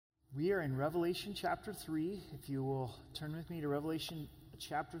We are in Revelation chapter 3. If you will turn with me to Revelation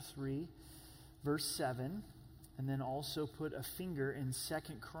chapter 3, verse 7, and then also put a finger in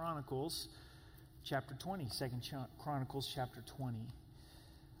 2 Chronicles chapter 20. 2 Chronicles chapter 20.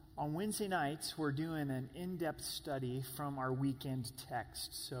 On Wednesday nights, we're doing an in-depth study from our weekend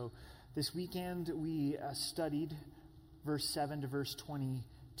text. So this weekend, we studied verse 7 to verse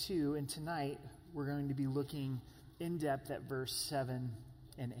 22, and tonight, we're going to be looking in-depth at verse 7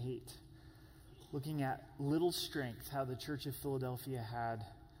 and 8. Looking at little strength, how the Church of Philadelphia had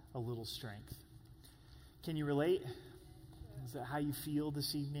a little strength. Can you relate? Is that how you feel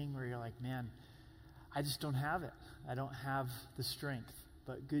this evening, where you're like, man, I just don't have it. I don't have the strength.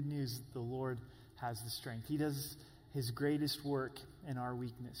 But good news, the Lord has the strength. He does His greatest work in our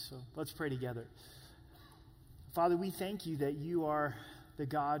weakness. So let's pray together. Father, we thank you that you are the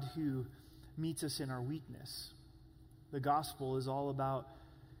God who meets us in our weakness. The gospel is all about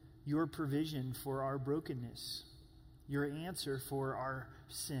your provision for our brokenness, your answer for our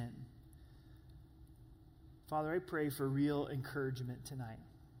sin. Father, I pray for real encouragement tonight.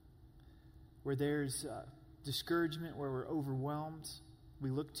 Where there's discouragement, where we're overwhelmed, we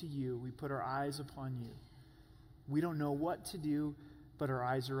look to you. We put our eyes upon you. We don't know what to do, but our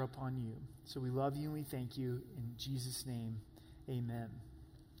eyes are upon you. So we love you and we thank you. In Jesus' name, amen.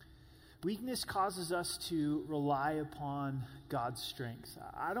 Weakness causes us to rely upon God's strength.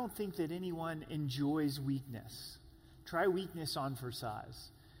 I don't think that anyone enjoys weakness. Try weakness on for size.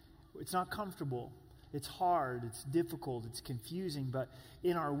 It's not comfortable. It's hard. It's difficult. It's confusing. But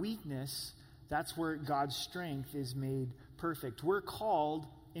in our weakness, that's where God's strength is made perfect. We're called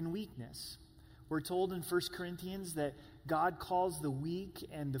in weakness. We're told in 1 Corinthians that God calls the weak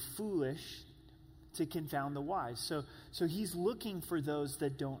and the foolish to confound the wise. So He's looking for those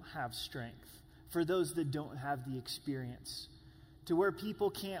that don't have strength, for those that don't have the experience, to where people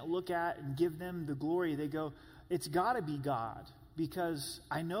can't look at and give them the glory. They go, it's got to be God, because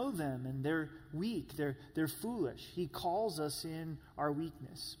I know them and they're weak, they're foolish. He calls us in our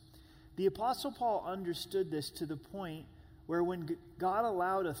weakness. The Apostle Paul understood this to the point where when God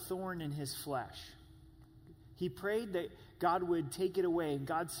allowed a thorn in his flesh, he prayed that God would take it away, and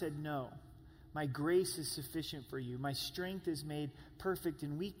God said, no, my grace is sufficient for you. My strength is made perfect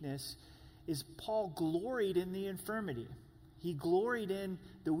in weakness. Is Paul gloried in the infirmity. He gloried in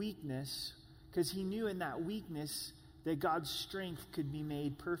the weakness because he knew in that weakness that God's strength could be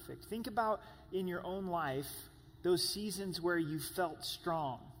made perfect. Think about in your own life those seasons where you felt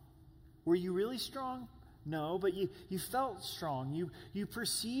strong. Were you really strong? No, but you felt strong. You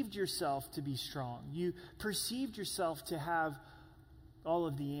perceived yourself to be strong. You perceived yourself to have all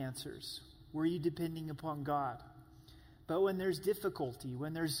of the answers. Were you depending upon God? But when there's difficulty,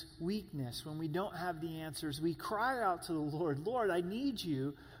 when there's weakness, when we don't have the answers, we cry out to the Lord, Lord, I need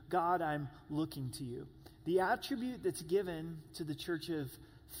you. God, I'm looking to you. The attribute that's given to the church of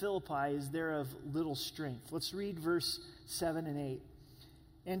Philippi is there of little strength. Let's read verse 7 and 8.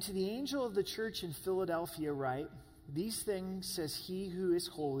 And to the angel of the church in Philadelphia write, these things says he who is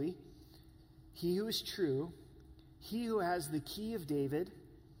holy, he who is true, he who has the key of David,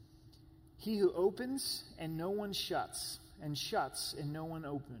 he who opens and no one shuts, and shuts and no one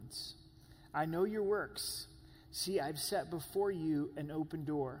opens. I know your works. See, I've set before you an open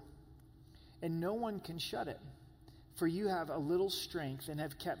door, and no one can shut it. For you have a little strength and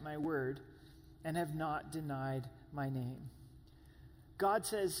have kept my word and have not denied my name. God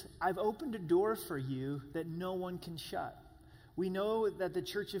says, I've opened a door for you that no one can shut. We know that the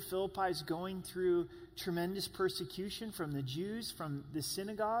church of Philippi is going through tremendous persecution from the Jews, from the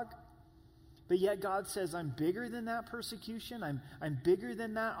synagogue. But yet God says, I'm bigger than that persecution. I'm bigger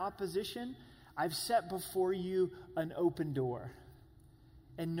than that opposition. I've set before you an open door,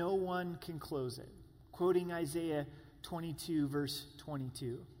 and no one can close it. Quoting Isaiah 22, verse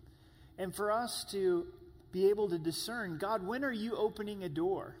 22. And for us to be able to discern, God, when are you opening a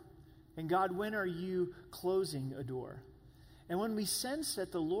door? And God, when are you closing a door? And when we sense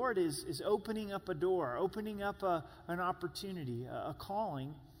that the Lord is opening up a door, opening up an opportunity, a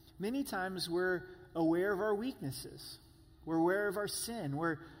calling, many times we're aware of our weaknesses. We're aware of our sin.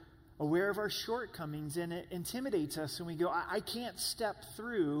 We're aware of our shortcomings, and it intimidates us, and we go, I can't step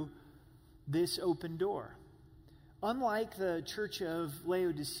through this open door. Unlike the church of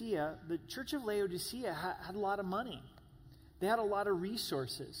Laodicea, the church of Laodicea had a lot of money. They had a lot of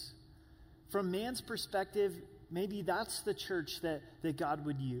resources. From man's perspective, maybe that's the church that God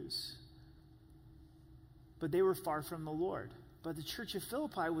would use. But they were far from the Lord. But the church of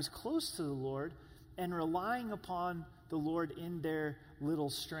Philippi was close to the Lord and relying upon the Lord in their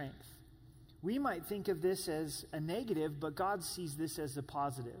little strength. We might think of this as a negative, but God sees this as a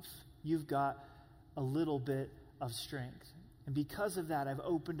positive. you've got a little bit of strength. And because of that, I've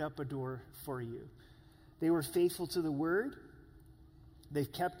opened up a door for you. They were faithful to the word.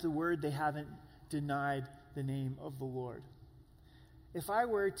 They've kept the word. They haven't denied the name of the Lord. If I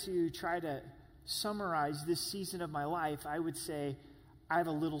were to try to summarize this season of my life, I would say I have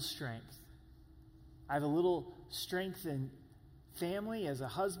a little strength. I have a little strength in family, as a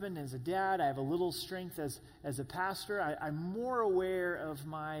husband, as a dad. I have a little strength as a pastor. I'm more aware of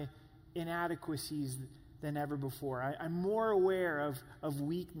my inadequacies than ever before. I'm more aware of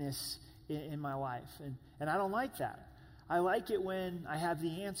weakness in my life. And I don't like that. I like it when I have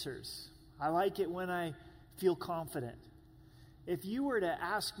the answers. I like it when I feel confident. If you were to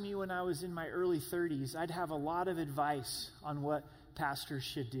ask me when I was in my early 30s, I'd have a lot of advice on what pastors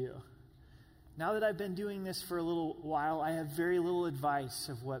should do. Now that I've been doing this for a little while, I have very little advice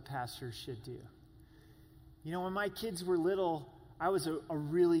of what pastors should do. You know, when my kids were little, I was a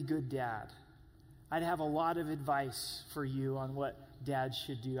really good dad. I'd have a lot of advice for you on what dads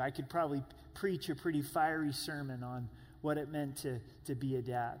should do. I could probably preach a pretty fiery sermon on what it meant to be a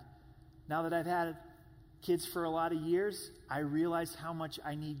dad. Now that I've had kids for a lot of years, I realize how much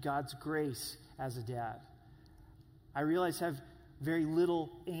I need God's grace as a dad. I realize I have very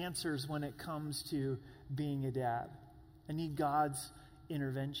little answers when it comes to being a dad. I need God's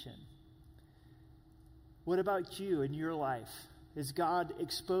intervention. What about you in your life? Is God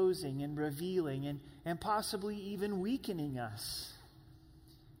exposing and revealing and possibly even weakening us?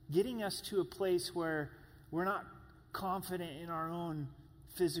 Getting us to a place where we're not confident in our own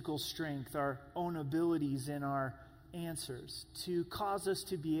physical strength, our own abilities, and our answers, to cause us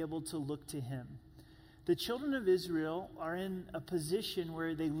to be able to look to Him. The children of Israel are in a position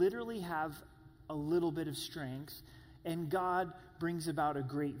where they literally have a little bit of strength, and God brings about a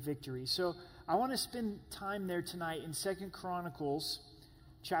great victory. So I want to spend time there tonight in 2 Chronicles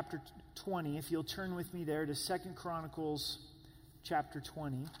chapter 20. If you'll turn with me there to 2 Chronicles chapter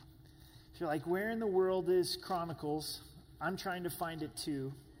 20. If you're like, where in the world is Chronicles? I'm trying to find it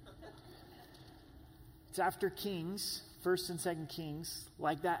too. It's after Kings, 1st and 2nd Kings.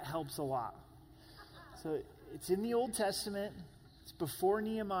 Like, that helps a lot. So it's in the Old Testament. It's before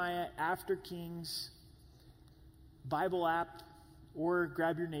Nehemiah, after Kings. Bible app, or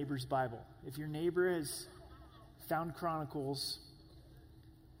grab your neighbor's Bible. If your neighbor has found Chronicles,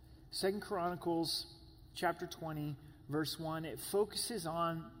 2 Chronicles chapter 20, verse 1, it focuses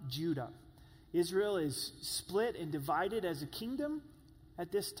on Judah. Israel is split and divided as a kingdom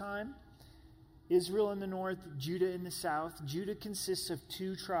at this time. Israel in the north, Judah in the south. Judah consists of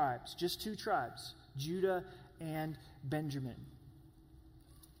two tribes, just two tribes, Judah and Benjamin.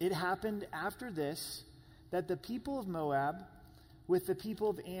 It happened after this that the people of Moab, with the people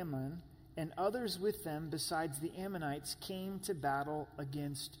of Ammon, and others with them besides the Ammonites, came to battle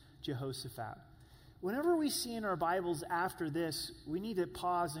against Jehoshaphat. Whenever we see in our Bibles after this, we need to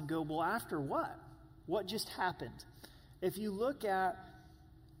pause and go, well, after what? What just happened? If you look at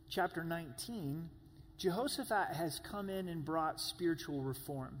chapter 19, Jehoshaphat has come in and brought spiritual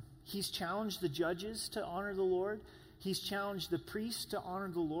reform. He's challenged the judges to honor the Lord. He's challenged the priests to honor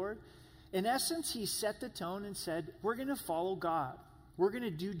the Lord. In essence, he set the tone and said, we're going to follow God. We're going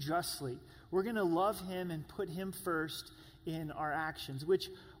to do justly. We're going to love Him and put Him first in our actions, which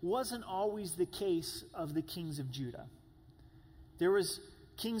wasn't always the case of the kings of Judah. There was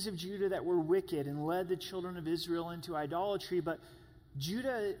kings of Judah that were wicked and led the children of Israel into idolatry, but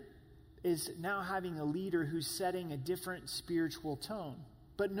Judah is now having a leader who's setting a different spiritual tone.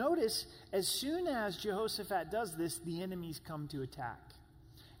 But notice, as soon as Jehoshaphat does this, the enemies come to attack.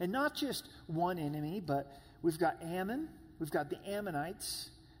 And not just one enemy, but we've got Ammon, we've got the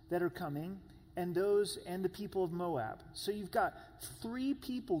Ammonites that are coming, and the people of Moab. So you've got three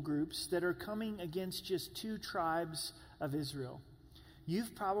people groups that are coming against just two tribes of Israel.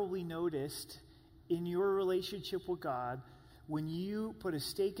 You've probably noticed in your relationship with God, when you put a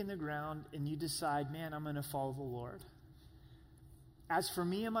stake in the ground and you decide, man, I'm going to follow the Lord. As for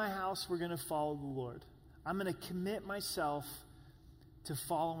me and my house, we're going to follow the Lord. I'm going to commit myself to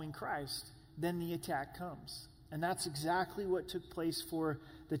following Christ. Then the attack comes. And that's exactly what took place for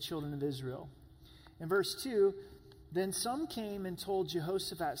the children of Israel. In verse 2, then some came and told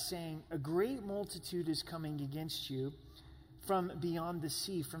Jehoshaphat, saying, a great multitude is coming against you from beyond the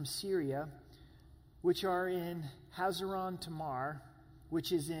sea, from Syria, which are in Hazaron Tamar,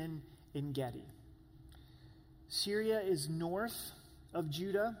 which is in En-gedi. Syria is north of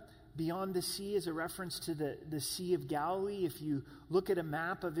Judah. Beyond the sea is a reference to the Sea of Galilee. If you look at a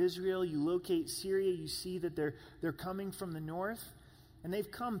map of Israel, you locate Syria, you see that they're coming from the north. And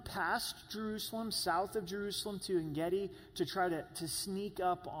they've come past Jerusalem, south of Jerusalem to En-Gedi to try to sneak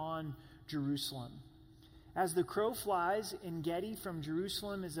up on Jerusalem. As the crow flies, En-Gedi from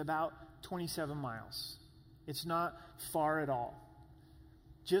Jerusalem is about 27 miles. It's not far at all.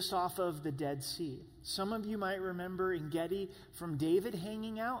 Just off of the Dead Sea. Some of you might remember En-Gedi from David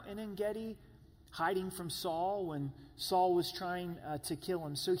hanging out in En-Gedi, hiding from Saul when Saul was trying to kill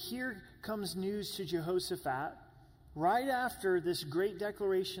him. So here comes news to Jehoshaphat, right after this great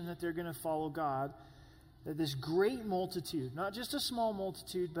declaration that they're going to follow God, that this great multitude, not just a small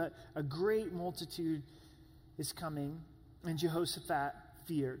multitude, but a great multitude is coming, and Jehoshaphat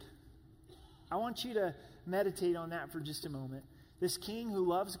feared. I want you to meditate on that for just a moment. This king who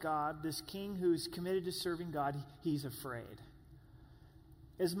loves God, this king who's committed to serving God, he's afraid.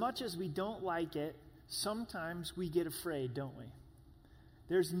 As much as we don't like it, sometimes we get afraid, don't we?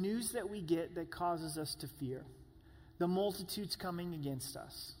 There's news that we get that causes us to fear. The multitude's coming against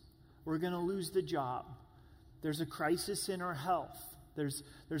us. We're going to lose the job. There's a crisis in our health.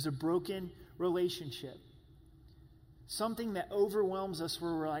 There's a broken relationship. Something that overwhelms us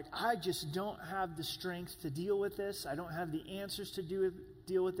where we're like, I just don't have the strength to deal with this. I don't have the answers to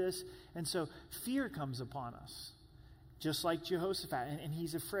deal with this. And so fear comes upon us, just like Jehoshaphat, and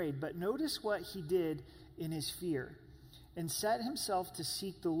he's afraid. But notice what he did in his fear. And set himself to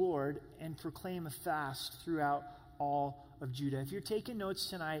seek the Lord and proclaim a fast throughout all of Judah. If you're taking notes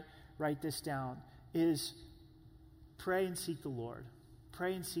tonight, write this down, is pray and seek the Lord.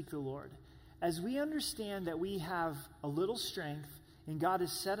 Pray and seek the Lord. As we understand that we have a little strength and God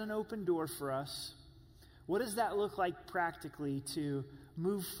has set an open door for us, what does that look like practically to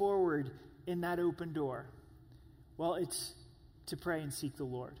move forward in that open door? Well, it's to pray and seek the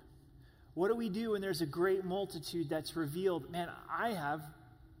Lord. What do we do when there's a great multitude that's revealed? Man, I have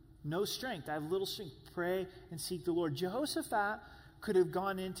no strength. I have little strength. Pray and seek the Lord. Jehoshaphat could have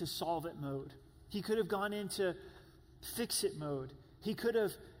gone into solve it mode. He could have gone into fix it mode. He could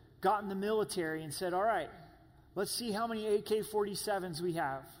have gotten the military and said, all right, let's see how many AK-47s we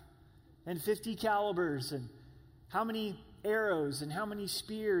have and 50 calibers and how many arrows and how many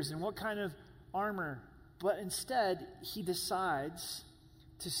spears and what kind of armor. But instead, he decides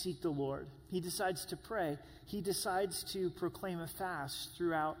to seek the Lord. He decides to pray. He decides to proclaim a fast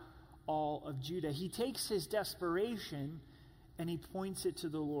throughout all of Judah. He takes his desperation and he points it to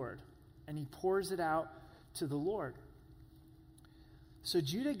the Lord, and he pours it out to the Lord. So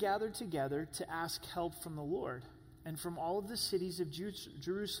Judah gathered together to ask help from the Lord, and from all of the cities of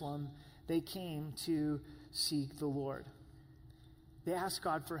Jerusalem, they came to seek the Lord. They asked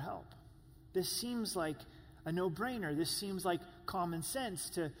God for help. This seems like a no-brainer. This seems like common sense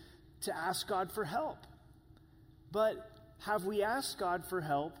to ask God for help. But have we asked God for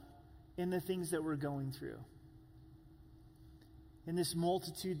help in the things that we're going through? In this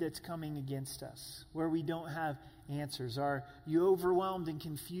multitude that's coming against us, where we don't have answers? Are you overwhelmed and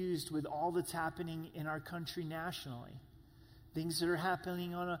confused with all that's happening in our country nationally? Things that are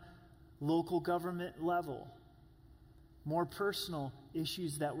happening on a local government level? More personal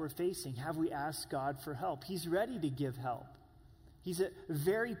issues that we're facing. Have we asked God for help? He's ready to give help. He's a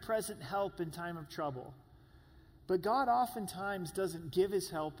very present help in time of trouble. But God oftentimes doesn't give his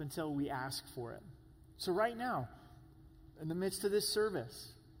help until we ask for it. So right now, in the midst of this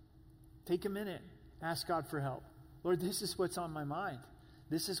service, take a minute, ask God for help. Lord, this is what's on my mind.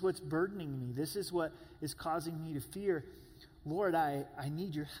 This is what's burdening me. This is what is causing me to fear. Lord, I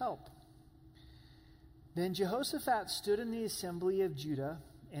need your help. Then Jehoshaphat stood in the assembly of Judah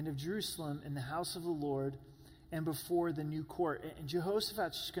and of Jerusalem in the house of the Lord and before the new court. And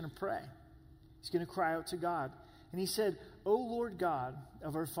Jehoshaphat's just going to pray. He's going to cry out to God. And he said, O Lord God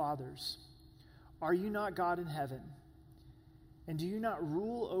of our fathers, are you not God in heaven? And do you not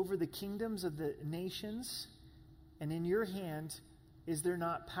rule over the kingdoms of the nations? And in your hand is there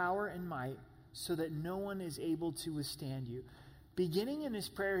not power and might, so that no one is able to withstand you? Beginning in his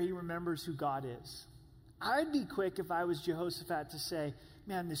prayer, he remembers who God is. I'd be quick if I was Jehoshaphat to say,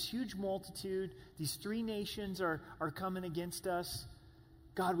 man, this huge multitude, these three nations are coming against us.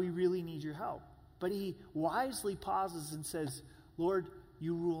 God, we really need your help. But he wisely pauses and says, Lord,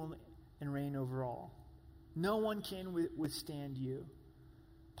 you rule and reign over all. No one can withstand you.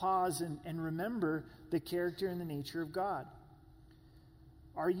 Pause and remember the character and the nature of God.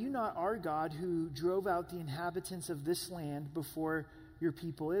 Are you not our God who drove out the inhabitants of this land before your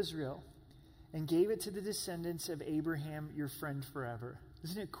people Israel and gave it to the descendants of Abraham, your friend forever?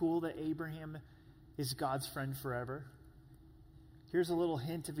 Isn't it cool that Abraham is God's friend forever? Here's a little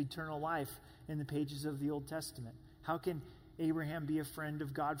hint of eternal life in the pages of the Old Testament. How can Abraham be a friend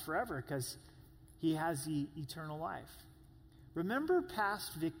of God forever? Because he has the eternal life. Remember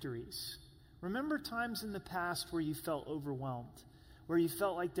past victories. Remember times in the past where you felt overwhelmed, where you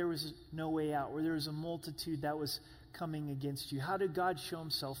felt like there was no way out, where there was a multitude that was coming against you. How did God show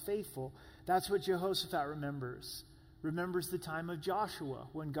himself faithful? That's what Jehoshaphat remembers. Remembers the time of Joshua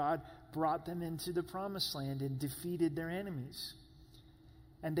when God brought them into the promised land and defeated their enemies.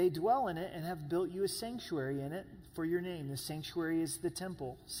 And they dwell in it and have built you a sanctuary in it for your name. The sanctuary is the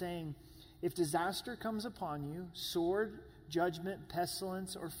temple, saying, if disaster comes upon you, sword, judgment,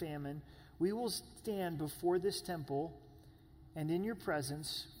 pestilence, or famine, we will stand before this temple and in your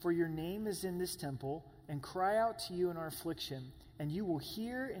presence, for your name is in this temple, and cry out to you in our affliction, and you will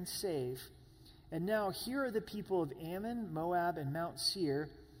hear and save. And now here are the people of Ammon, Moab, and Mount Seir,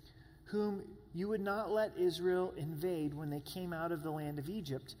 whom you would not let Israel invade when they came out of the land of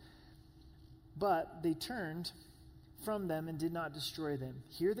Egypt. But they turned from them and did not destroy them.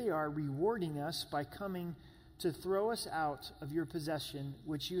 Here they are rewarding us by coming to throw us out of your possession,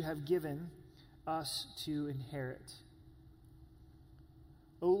 which you have given us to inherit.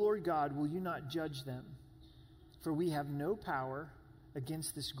 O Lord God, will you not judge them? For we have no power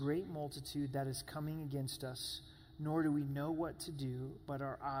against this great multitude that is coming against us, nor do we know what to do, but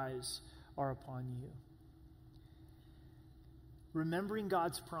our eyes are upon you. Remembering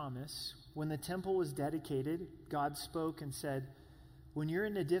God's promise, when the temple was dedicated, God spoke and said, when you're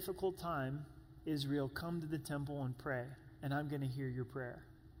in a difficult time, Israel, come to the temple and pray, and I'm going to hear your prayer.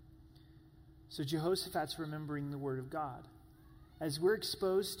 So Jehoshaphat's remembering the word of God. As we're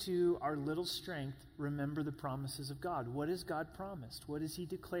exposed to our little strength, remember the promises of God. What has God promised? What has he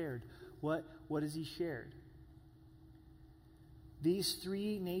declared? What has he shared? These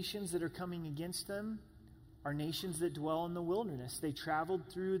three nations that are coming against them are nations that dwell in the wilderness. They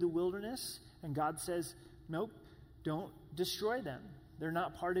traveled through the wilderness, and God says, nope, don't destroy them. They're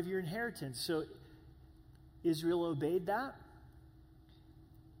not part of your inheritance. So Israel obeyed that.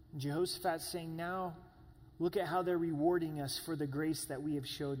 And Jehoshaphat's saying, now look at how they're rewarding us for the grace that we have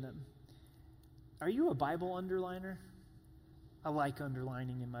showed them. Are you a Bible underliner? I like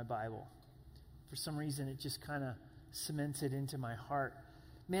underlining in my Bible. For some reason, it just kind of cements it into my heart.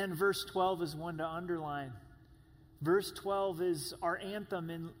 Man, verse 12 is one to underline. Verse 12 is our anthem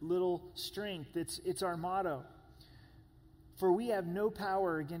in little strength. It's our motto. For we have no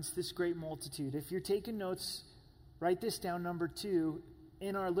power against this great multitude. If you're taking notes, write this down, number 2.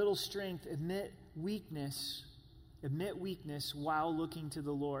 In our little strength, admit weakness while looking to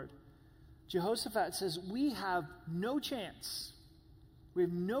the Lord. Jehoshaphat says, we have no chance. We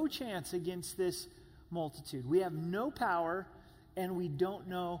have no chance against this multitude. We have no power, and we don't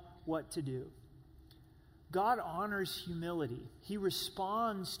know what to do. God honors humility. He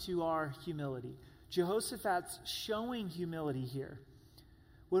responds to our humility. Jehoshaphat's showing humility here.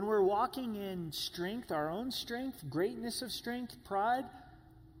 When we're walking in strength, our own strength, greatness of strength, pride,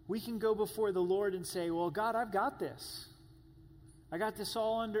 we can go before the Lord and say, well, God, I've got this. I got this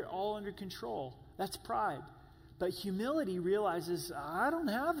all under control. That's pride. But humility realizes, I don't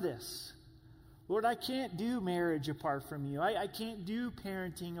have this. Lord, I can't do marriage apart from you. I can't do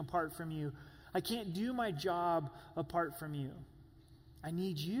parenting apart from you. I can't do my job apart from you. I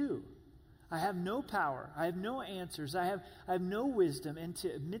need you. I have no power. I have no answers. I have no wisdom. And to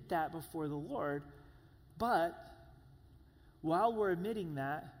admit that before the Lord. But while we're admitting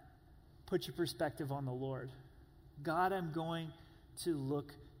that, put your perspective on the Lord. God, I'm going to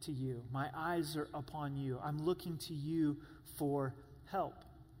look to you. My eyes are upon you. I'm looking to you for help.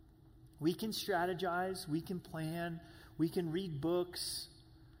 We can strategize. We can plan. We can read books.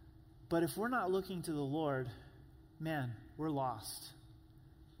 But if we're not looking to the Lord, man, we're lost.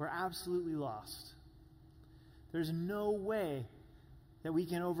 We're absolutely lost. There's no way that we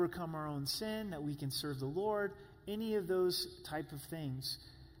can overcome our own sin, that we can serve the Lord, any of those type of things.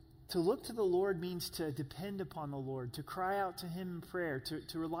 To look to the Lord means to depend upon the Lord, to cry out to him in prayer,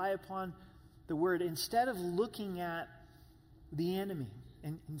 to rely upon the word, instead of looking at the enemy,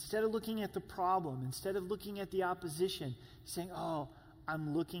 and instead of looking at the problem, instead of looking at the opposition, saying, oh,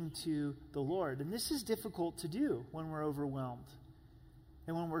 I'm looking to the Lord. And this is difficult to do when we're overwhelmed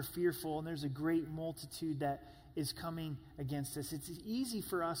and when we're fearful and there's a great multitude that is coming against us. It's easy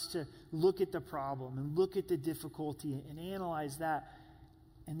for us to look at the problem and look at the difficulty and analyze that.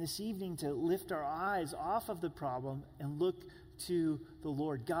 And this evening to lift our eyes off of the problem and look to the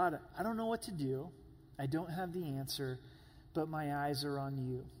Lord. God, I don't know what to do. I don't have the answer, but my eyes are on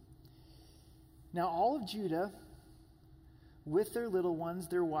you. Now all of Judah, with their little ones,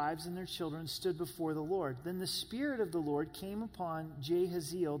 their wives, and their children, stood before the Lord. Then the Spirit of the Lord came upon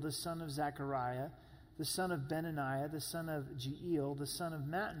Jahaziel, the son of Zechariah, the son of Benaniah, the son of Jeiel, the son of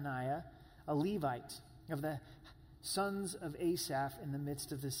Mattaniah, a Levite, of the sons of Asaph in the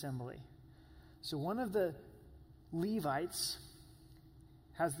midst of the assembly. So one of the Levites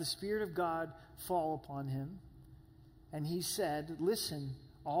has the Spirit of God fall upon him, and he said, listen,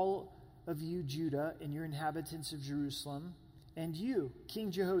 all of you, Judah, and your inhabitants of Jerusalem, and you,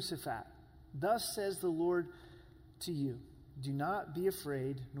 King Jehoshaphat, thus says the Lord to you, do not be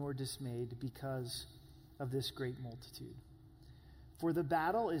afraid nor dismayed because of this great multitude. For the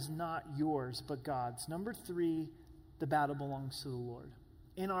battle is not yours, but God's. Number 3, the battle belongs to the Lord.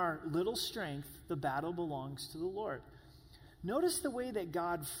 In our little strength, the battle belongs to the Lord. Notice the way that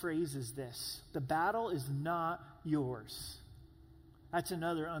God phrases this. The battle is not yours. That's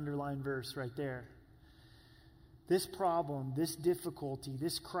another underlined verse right there. This problem, this difficulty,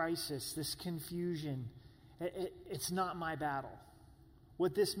 this crisis, this confusion, it's not my battle.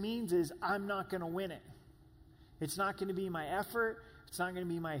 What this means is I'm not going to win it. It's not going to be my effort. It's not going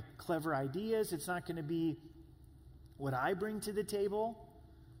to be my clever ideas. It's not going to be what I bring to the table.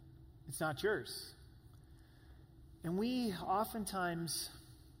 It's not yours. And we oftentimes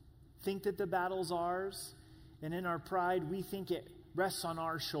think that the battle's ours, and in our pride, we think it rests on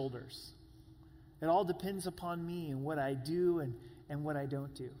our shoulders. It all depends upon me and what I do and what I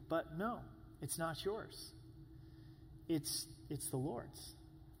don't do. But no, it's not yours. It's the Lord's.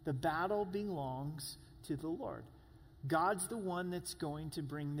 The battle belongs to the Lord. God's the one that's going to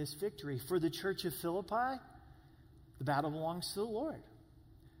bring this victory. For the church of Philippi, the battle belongs to the Lord.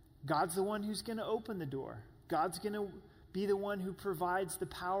 God's the one who's going to open the door. God's going to be the one who provides the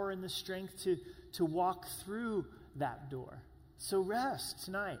power and the strength to walk through that door. So rest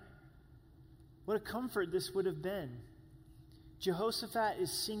tonight. What a comfort this would have been. Jehoshaphat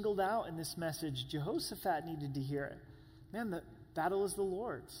is singled out in this message. Jehoshaphat needed to hear it. Man, the battle is the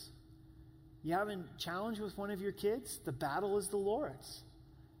Lord's. You having challenge with one of your kids? The battle is the Lord's.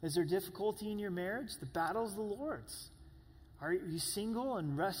 Is there difficulty in your marriage? The battle is the Lord's. Are you single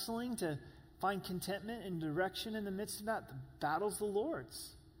and wrestling to find contentment and direction in the midst of that? The battle's the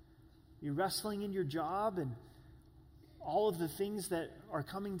Lord's. You're wrestling in your job and all of the things that are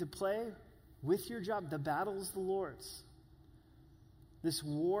coming to play with your job. The battle is the Lord's. This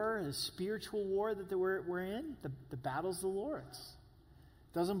war, this spiritual war that we're in, the battle's the Lord's.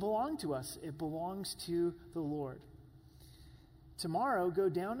 It doesn't belong to us. It belongs to the Lord. Tomorrow, go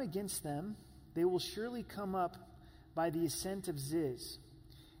down against them. They will surely come up by the ascent of Ziz,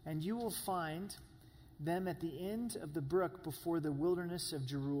 and you will find them at the end of the brook before the wilderness of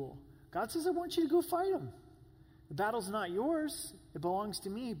Jeruel. God says, I want you to go fight them. The battle's not yours. It belongs to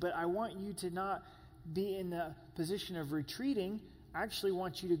me, but I want you to not be in the position of retreating. I actually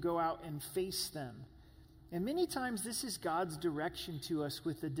want you to go out and face them. And many times this is God's direction to us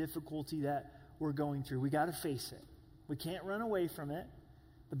with the difficulty that we're going through. We got to face it. We can't run away from it.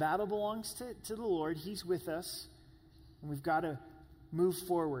 The battle belongs to the Lord. He's with us. And we've got to move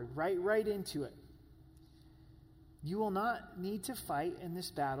forward, right into it. You will not need to fight in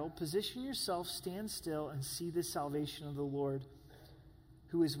this battle. Position yourself, stand still, and see the salvation of the Lord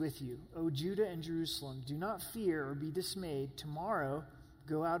who is with you. O Judah and Jerusalem, do not fear or be dismayed. Tomorrow,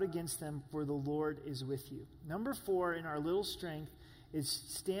 go out against them, for the Lord is with you. Number 4 in our little strength is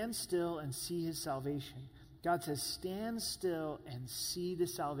stand still and see his salvation. God says, stand still and see the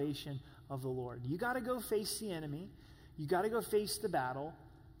salvation of the Lord. You got to go face the enemy. You got to go face the battle,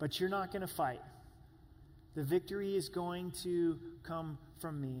 but you're not going to fight. The victory is going to come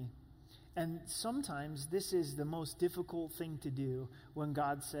from me. And sometimes this is the most difficult thing to do when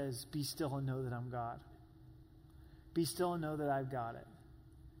God says, be still and know that I'm God. Be still and know that I've got it.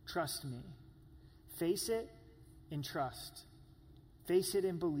 Trust me. Face it in trust. Face it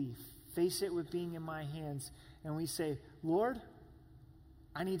in belief. Face it with being in my hands. And we say, Lord,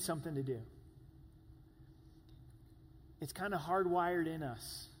 I need something to do. It's kind of hardwired in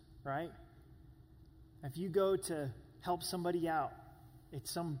us, right? If you go to help somebody out, it's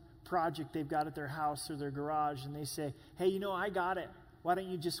some project they've got at their house or their garage, and they say, hey, I got it. Why don't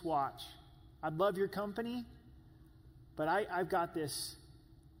you just watch? I'd love your company, but I've got this.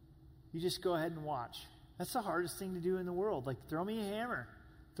 You just go ahead and watch. That's the hardest thing to do in the world. Like, throw me a hammer.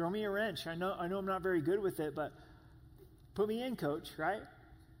 Throw me a wrench. I know I'm not very good with it, but put me in, coach, right?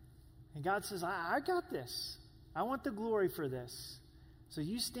 And God says, I got this. I want the glory for this. So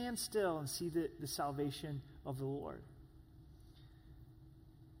you stand still and see the salvation of the Lord.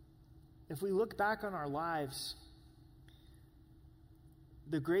 If we look back on our lives,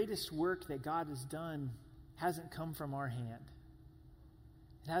 the greatest work that God has done hasn't come from our hand.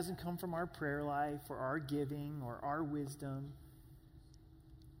 It hasn't come from our prayer life or our giving or our wisdom.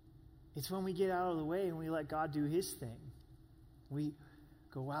 It's when we get out of the way and we let God do his thing. We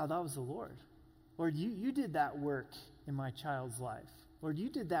go, wow, that was the Lord. Lord, you did that work in my child's life. Lord, you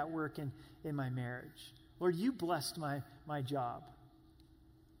did that work in my marriage. Lord, you blessed my job.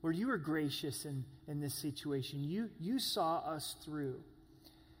 Lord, you were gracious in this situation. You saw us through.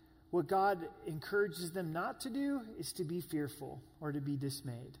 What God encourages them not to do is to be fearful or to be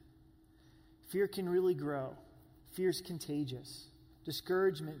dismayed. Fear can really grow. Fear is contagious.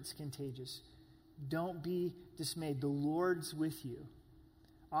 Discouragement is contagious. Don't be dismayed. The Lord's with you.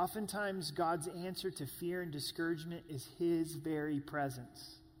 Oftentimes, God's answer to fear and discouragement is His very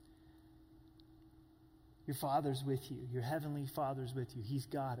presence. Your Father's with you. Your Heavenly Father's with you. He's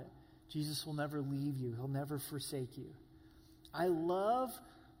got it. Jesus will never leave you. He'll never forsake you. I love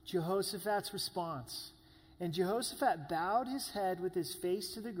Jehoshaphat's response. And Jehoshaphat bowed his head with his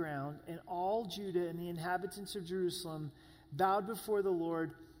face to the ground, and all Judah and the inhabitants of Jerusalem bowed before the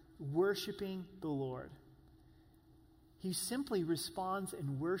Lord, worshiping the Lord. He simply responds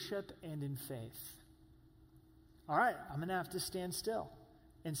in worship and in faith. All right, I'm going to have to stand still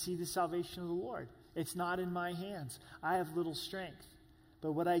and see the salvation of the Lord. It's not in my hands. I have little strength.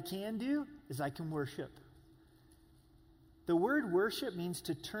 But what I can do is I can worship. The word worship means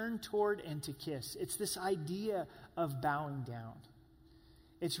to turn toward and to kiss. It's this idea of bowing down.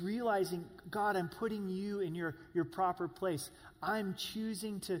 It's realizing, God, I'm putting you in your proper place. I'm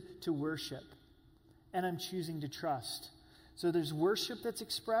choosing to worship. And I'm choosing to trust. So there's worship that's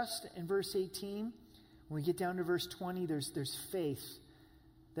expressed in verse 18. When we get down to verse 20, there's faith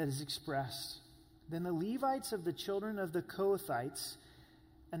that is expressed. Then the Levites of the children of the Kohathites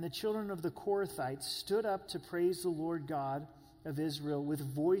and the children of the Korathites stood up to praise the Lord God of Israel with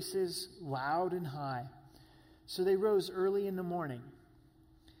voices loud and high. So they rose early in the morning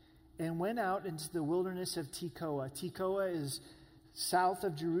and went out into the wilderness of Tekoa. Tekoa is south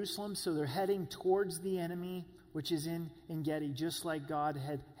of Jerusalem, so they're heading towards the enemy, which is in En-gedi, just like God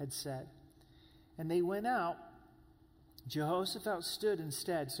had said. And they went out. Jehoshaphat stood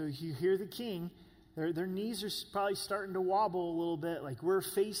instead. So you hear the king. Their knees are probably starting to wobble a little bit, like we're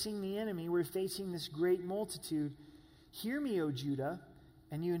facing the enemy. We're facing this great multitude. Hear me, O Judah,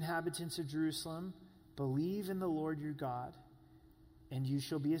 and you inhabitants of Jerusalem. Believe in the Lord your God, and you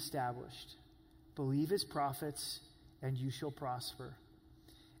shall be established. Believe his prophets, and you shall prosper.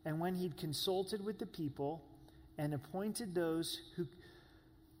 And when he'd consulted with the people and appointed those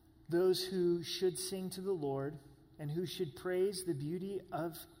who should sing to the Lord and who should praise the beauty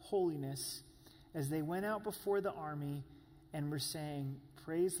of holiness, as they went out before the army and were saying,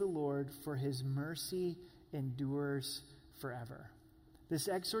 praise the Lord, for his mercy endures forever. This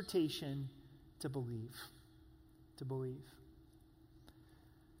exhortation to believe. To believe.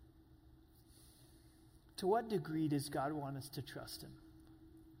 To what degree does God want us to trust him?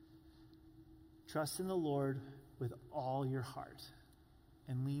 Trust in the Lord with all your heart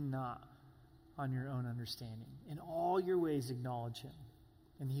and lean not on your own understanding. In all your ways acknowledge him,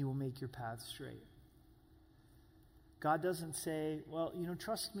 and he will make your path straight. God doesn't say, well,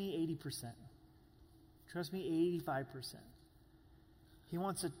 trust me 80%. Trust me 85%. He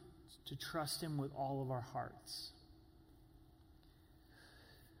wants us to trust him with all of our hearts.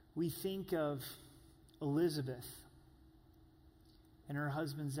 We think of Elizabeth and her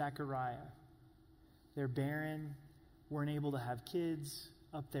husband Zechariah. They're barren, weren't able to have kids,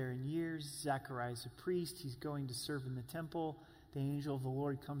 up there in years. Zechariah's a priest. He's going to serve in the temple. The angel of the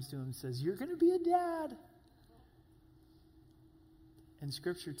Lord comes to him and says, you're going to be a dad. And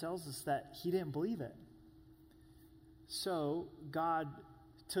Scripture tells us that he didn't believe it. So God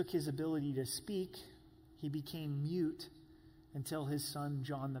took his ability to speak. He became mute until his son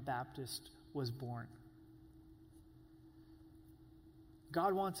John the Baptist was born.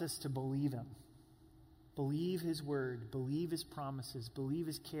 God wants us to believe him. Believe his word. Believe his promises. Believe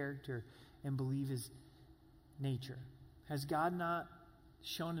his character. And believe his nature. Has God not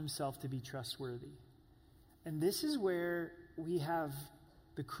shown himself to be trustworthy? And this is where we have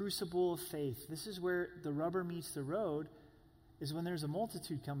the crucible of faith. This is where the rubber meets the road, is when there's a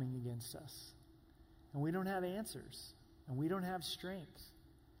multitude coming against us. And we don't have answers. And we don't have strength.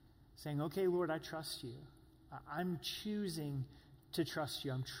 Saying, okay, Lord, I trust you. I'm choosing to trust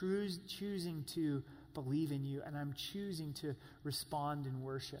you. I'm choosing to believe in you. And I'm choosing to respond in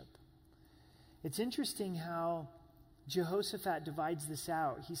worship. It's interesting how Jehoshaphat divides this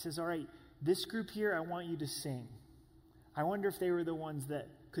out. He says, all right, this group here, I want you to sing. I wonder if they were the ones that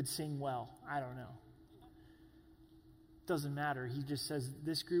could sing well. I don't know. Doesn't matter. He just says,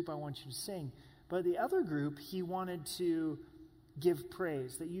 this group, I want you to sing. But the other group, he wanted to give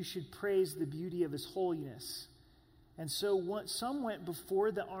praise, that you should praise the beauty of his holiness. And so some went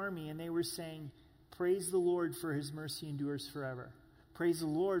before the army and they were saying, praise the Lord, for his mercy endures forever. Praise the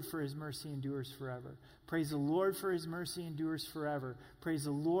Lord, for his mercy endures forever. Praise the Lord, for his mercy endures forever. Praise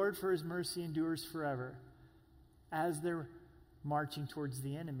the Lord, for his mercy endures forever. As they're marching towards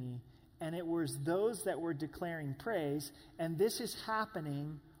the enemy. And it was those that were declaring praise. And this is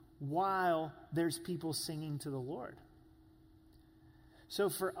happening while there's people singing to the Lord. So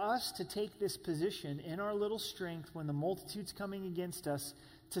for us to take this position in our little strength when the multitude's coming against us,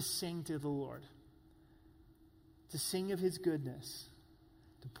 to sing to the Lord, to sing of his goodness,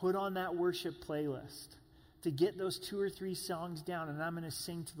 to put on that worship playlist, to get those 2 or 3 songs down, and I'm going to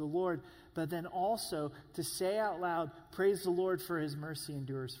sing to the Lord, but then also to say out loud, praise the Lord, for his mercy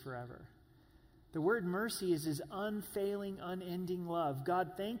endures forever. The word mercy is his unfailing, unending love.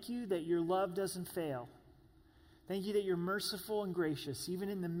 God, thank you that your love doesn't fail. Thank you that you're merciful and gracious, even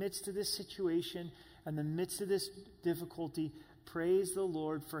in the midst of this situation and the midst of this difficulty. Praise the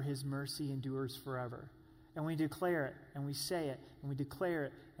Lord, for his mercy endures forever. And we declare it, and we say it, and we declare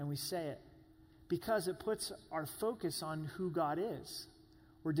it, and we say it. Because it puts our focus on who God is.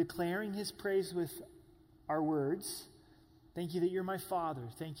 We're declaring his praise with our words. Thank you that you're my Father.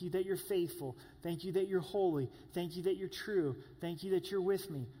 Thank you that you're faithful. Thank you that you're holy. Thank you that you're true. Thank you that you're with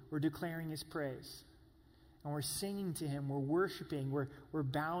me. We're declaring his praise. And we're singing to him. We're worshiping. We're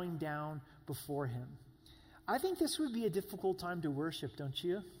bowing down before him. I think this would be a difficult time to worship, don't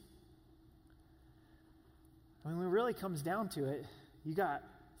you? I mean, when it really comes down to it, you got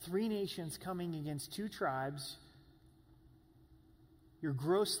 3 nations coming against 2 tribes. You're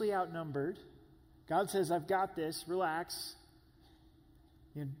grossly outnumbered. God says, I've got this. Relax.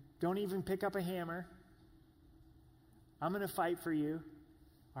 You know, don't even pick up a hammer. I'm going to fight for you.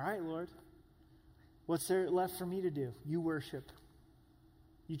 All right, Lord. What's there left for me to do? You worship.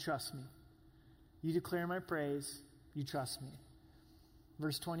 You trust me. You declare my praise. You trust me.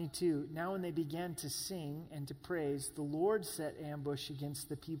 Verse 22, now when they began to sing and to praise, the Lord set ambush against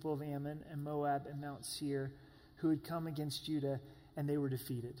the people of Ammon and Moab and Mount Seir, who had come against Judah, and they were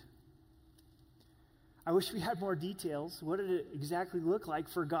defeated. I wish we had more details. What did it exactly look like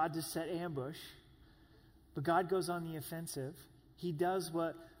for God to set ambush? But God goes on the offensive. He does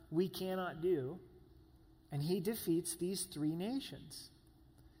what we cannot do, and he defeats these 3 nations.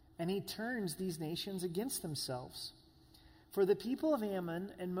 And he turns these nations against themselves. For the people of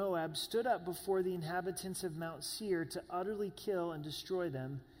Ammon and Moab stood up before the inhabitants of Mount Seir to utterly kill and destroy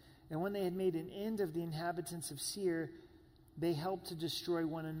them. And when they had made an end of the inhabitants of Seir, they helped to destroy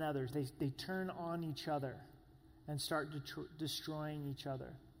one another. They turn on each other and start destroying each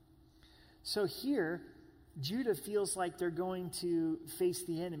other. So here, Judah feels like they're going to face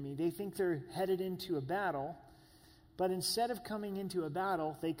the enemy. They think they're headed into a battle, but instead of coming into a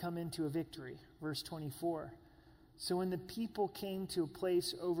battle, they come into a victory. Verse 24. So when the people came to a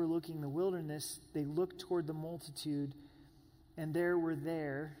place overlooking the wilderness, they looked toward the multitude, and there were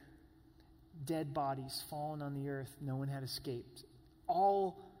dead bodies fallen on the earth. No one had escaped.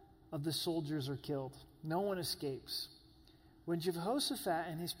 All of the soldiers are killed. No one escapes. When Jehoshaphat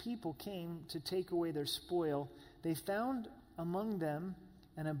and his people came to take away their spoil, they found among them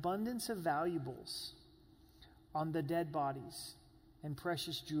an abundance of valuables on the dead bodies and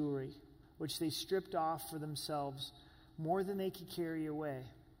precious jewelry, which they stripped off for themselves, more than they could carry away.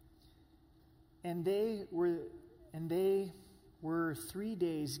 And they were 3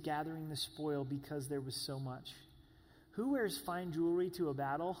 days gathering the spoil because there was so much. Who wears fine jewelry to a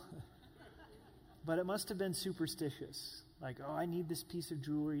battle? But it must have been superstitious. Like, oh, I need this piece of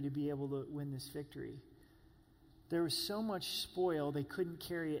jewelry to be able to win this victory. There was so much spoil, they couldn't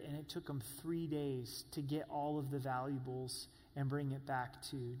carry it, and it took them 3 days to get all of the valuables and bring it back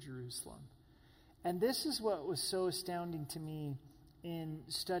to Jerusalem. And this is what was so astounding to me in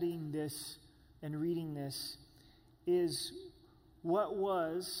studying this and reading this, is what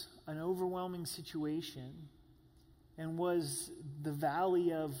was an overwhelming situation and was the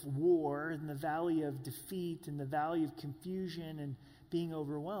valley of war and the valley of defeat and the valley of confusion and being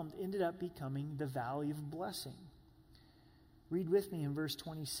overwhelmed ended up becoming the valley of blessing. Read with me in verse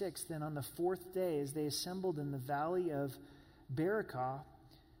 26. Then on the 4th day, as they assembled in the valley of Berakah,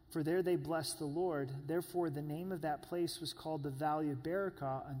 for there they blessed the Lord. Therefore, the name of that place was called the Valley of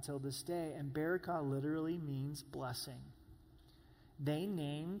Berakah until this day. And Berakah literally means blessing. They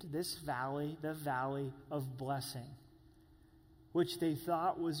named this valley the Valley of Blessing, which they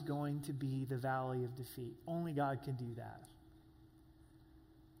thought was going to be the Valley of Defeat. Only God can do that.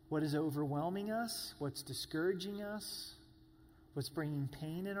 What is overwhelming us, what's discouraging us, what's bringing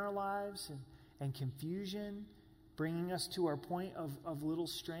pain in our lives and confusion, bringing us to our point of little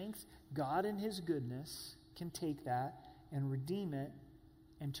strength, God in his goodness can take that and redeem it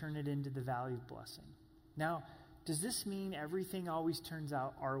and turn it into the valley of blessing. Now, Does this mean everything always turns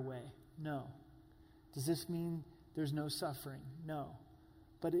out our way? No. Does this mean there's no suffering? No.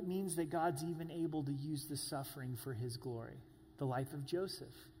 But it means that God's even able to use the suffering for his glory. The life of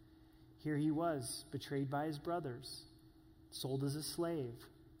Joseph. Here he was, betrayed by his brothers, sold as a slave,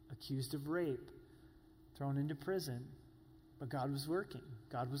 accused of rape, thrown into prison. But God was working.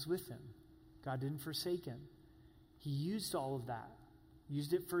 God was with him. God didn't forsake him. He used all of that,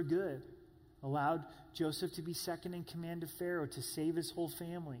 used it for good, allowed Joseph to be second in command of Pharaoh, to save his whole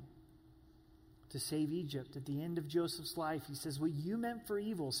family, to save Egypt. At the end of Joseph's life, he says, what you meant for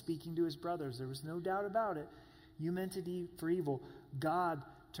evil, speaking to his brothers, there was no doubt about it. You meant it for evil. God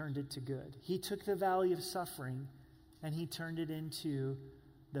turned it to good. He took the valley of suffering and he turned it into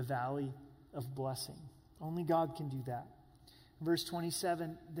the valley of blessing. Only God can do that. Verse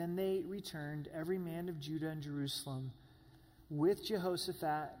 27, then they returned, every man of Judah and Jerusalem, with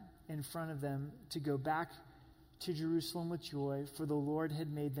Jehoshaphat in front of them, to go back to Jerusalem with joy, for the Lord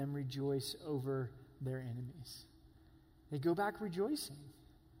had made them rejoice over their enemies. They go back rejoicing.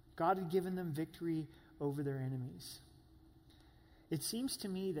 God had given them victory over their enemies. It seems to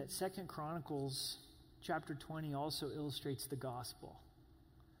me that 2 Chronicles chapter 20 also illustrates the gospel,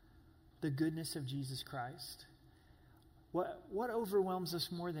 the goodness of Jesus Christ. What overwhelms us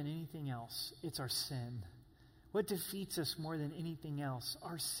more than anything else? It's our sin. What defeats us more than anything else?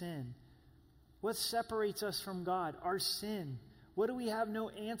 Our sin. What separates us from God? Our sin. What do we have no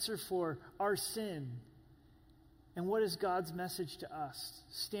answer for? Our sin. And what is God's message to us?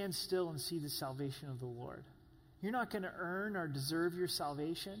 Stand still and see the salvation of the Lord. You're not going to earn or deserve your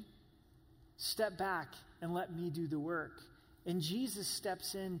salvation. Step back and let me do the work. And Jesus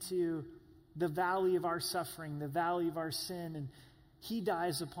steps into the valley of our suffering, the valley of our sin, and he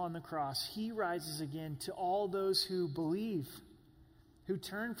dies upon the cross. He rises again to all those who believe, who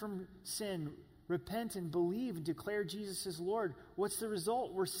turn from sin, repent and believe and declare Jesus as Lord. What's the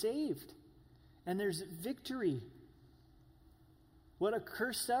result? We're saved. And there's victory. What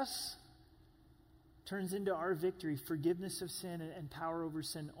accursed us turns into our victory, forgiveness of sin and power over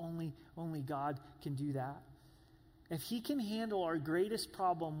sin. Only God can do that. If he can handle our greatest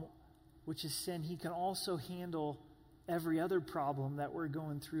problem, which is sin, he can also handle every other problem that we're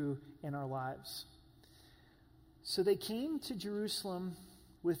going through in our lives. So they came to Jerusalem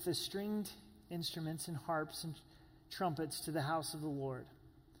with the stringed instruments and harps and trumpets to the house of the Lord.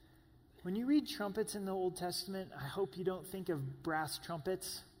 When you read trumpets in the Old Testament, I hope you don't think of brass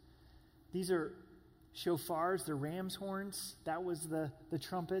trumpets. These are shofars, they're ram's horns. That was the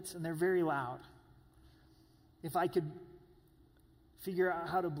trumpets, and they're very loud. If I could figure out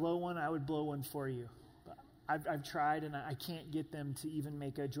how to blow one, I would blow one for you. But I've tried, and I can't get them to even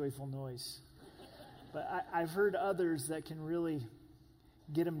make a joyful noise. But I've heard others that can really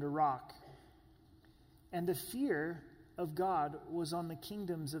get them to rock. And the fear of God was on the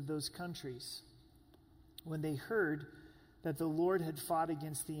kingdoms of those countries when they heard that the Lord had fought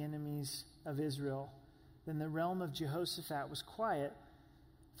against the enemies of Israel. Then the realm of Jehoshaphat was quiet,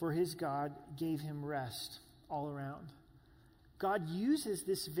 for his God gave him rest all around. God uses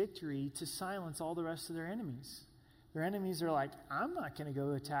this victory to silence all the rest of their enemies. Their enemies are like, I'm not going to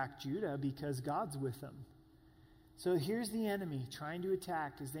go attack Judah because God's with them. So here's the enemy trying to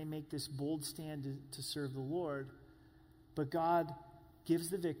attack as they make this bold stand to serve the Lord. But God gives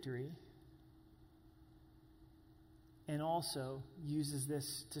the victory and also uses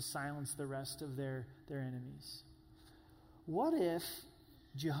this to silence the rest of their enemies. What if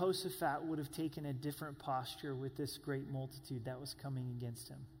Jehoshaphat would have taken a different posture with this great multitude that was coming against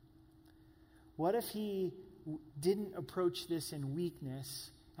him? What if he didn't approach this in weakness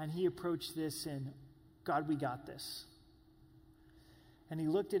and he approached this in, God, we got this? And he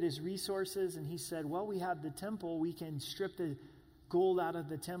looked at his resources and he said, well, we have the temple. We can strip the gold out of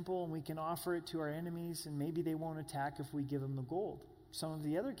the temple and we can offer it to our enemies, and maybe they won't attack if we give them the gold. Some of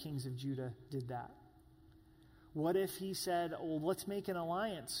the other kings of Judah did that. What if he said, well, let's make an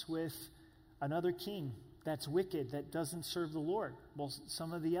alliance with another king that's wicked, that doesn't serve the Lord? Well,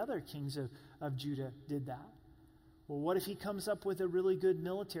 some of the other kings of Judah did that. Well, what if he comes up with a really good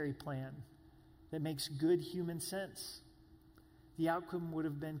military plan that makes good human sense? The outcome would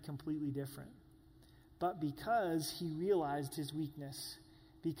have been completely different. But because he realized his weakness,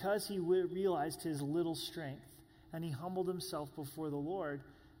 because he realized his little strength, and he humbled himself before the Lord,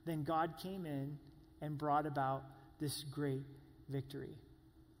 then God came in and brought about this great victory.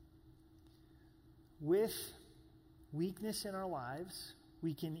 With weakness in our lives,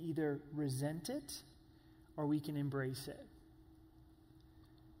 we can either resent it or we can embrace it.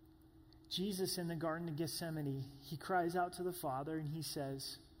 Jesus in the Garden of Gethsemane, he cries out to the Father and he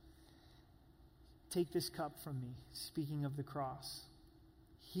says, take this cup from me, speaking of the cross.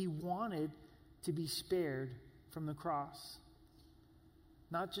 He wanted to be spared from the cross.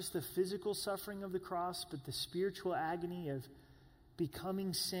 Not just the physical suffering of the cross, but the spiritual agony of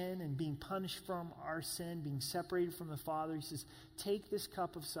becoming sin and being punished from our sin, being separated from the Father. He says, take this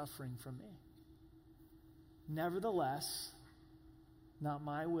cup of suffering from me. Nevertheless, not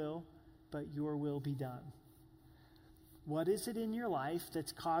my will, but your will be done. What is it in your life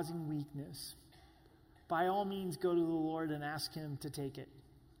that's causing weakness? By all means, go to the Lord and ask him to take it.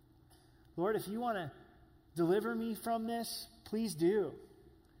 Lord, if you want to deliver me from this, please do.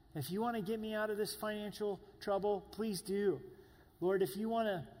 If you want to get me out of this financial trouble, please do. Lord, if you want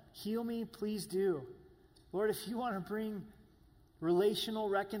to heal me, please do. Lord, if you want to bring relational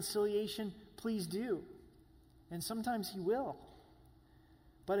reconciliation, please do. And sometimes he will.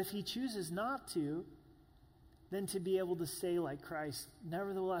 But if he chooses not to, then to be able to say like Christ,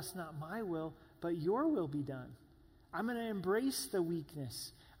 nevertheless, not my will, but your will be done. I'm going to embrace the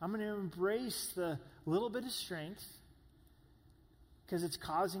weakness. I'm going to embrace the little bit of strength because it's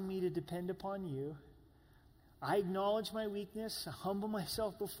causing me to depend upon you. I acknowledge my weakness. I humble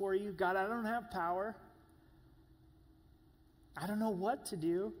myself before you. God, I don't have power. I don't know what to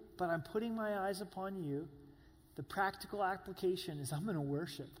do, but I'm putting my eyes upon you. The practical application is I'm going to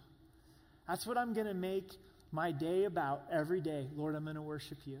worship. That's what I'm going to make my day about every day. Lord, I'm going to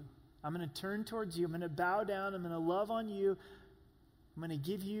worship you. I'm going to turn towards you. I'm going to bow down. I'm going to love on you. I'm going to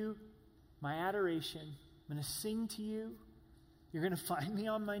give you my adoration. I'm going to sing to you. You're going to find me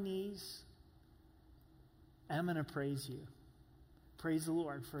on my knees. And I'm going to praise you. Praise the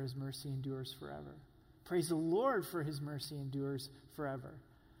Lord, for his mercy endures forever. Praise the Lord, for his mercy endures forever.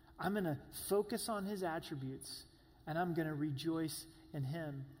 I'm going to focus on his attributes, and I'm going to rejoice in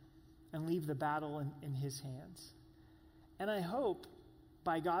him and leave the battle in his hands. And I hope,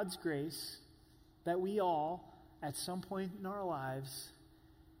 by God's grace, that we all, at some point in our lives,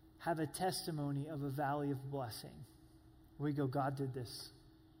 have a testimony of a valley of blessing. Where we go, God did this.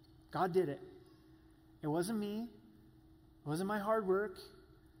 God did it. It wasn't me. It wasn't my hard work.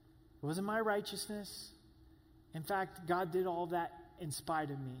 It wasn't my righteousness. In fact, God did all that in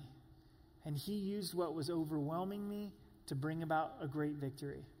spite of me. And he used what was overwhelming me to bring about a great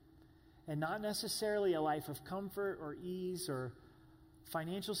victory. And not necessarily a life of comfort or ease or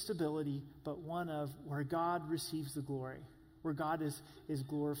financial stability, but one of where God receives the glory, where God is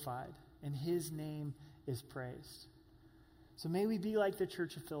glorified, and his name is praised. So may we be like the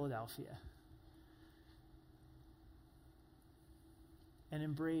Church of Philadelphia and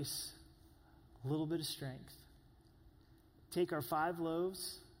embrace a little bit of strength. Take our 5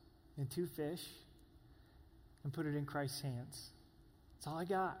 loaves and 2 fish and put it in Christ's hands. That's all I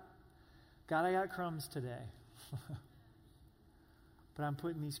got. God, I got crumbs today. But I'm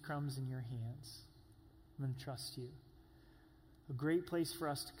putting these crumbs in your hands. I'm going to trust you. A great place for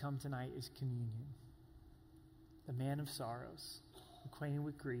us to come tonight is communion. The man of sorrows, acquainted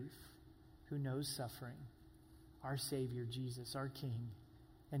with grief, who knows suffering, our Savior, Jesus, our King,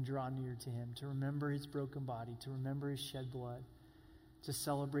 and draw near to him, to remember his broken body, to remember his shed blood, to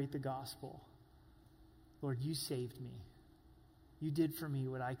celebrate the gospel. Lord, you saved me. You did for me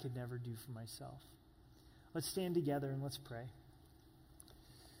what I could never do for myself. Let's stand together and let's pray.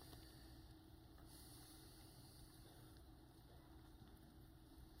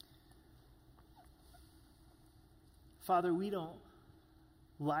 Father, we don't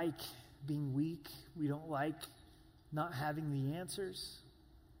like being weak. We don't like not having the answers.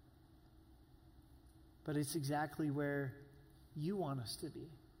 But it's exactly where you want us to be.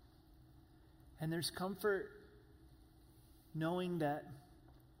 And there's comfort knowing that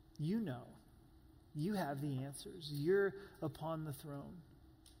you know. You have the answers. You're upon the throne.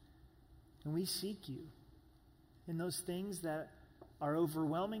 And we seek you in those things that are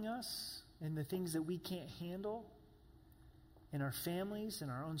overwhelming us, in the things that we can't handle, in our families, in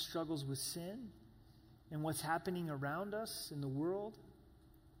our own struggles with sin, in what's happening around us in the world.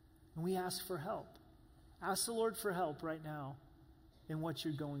 And we ask for help. Ask the Lord for help right now in what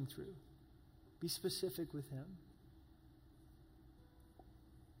you're going through. Be specific with him.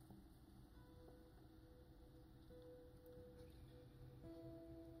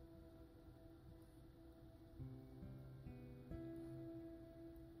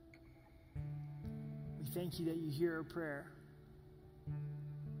 We thank you that you hear our prayer.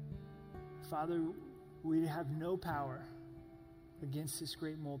 Father, we have no power against this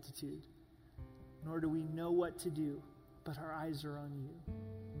great multitude, nor do we know what to do, but our eyes are on you.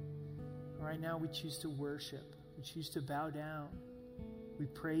 Right now we choose to worship. We choose to bow down. We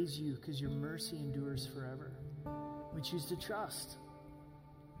praise you because your mercy endures forever. We choose to trust.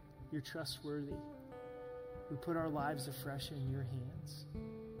 You're trustworthy. We put our lives afresh in your hands.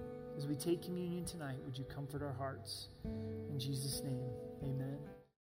 As we take communion tonight, would you comfort our hearts? In Jesus' name, amen.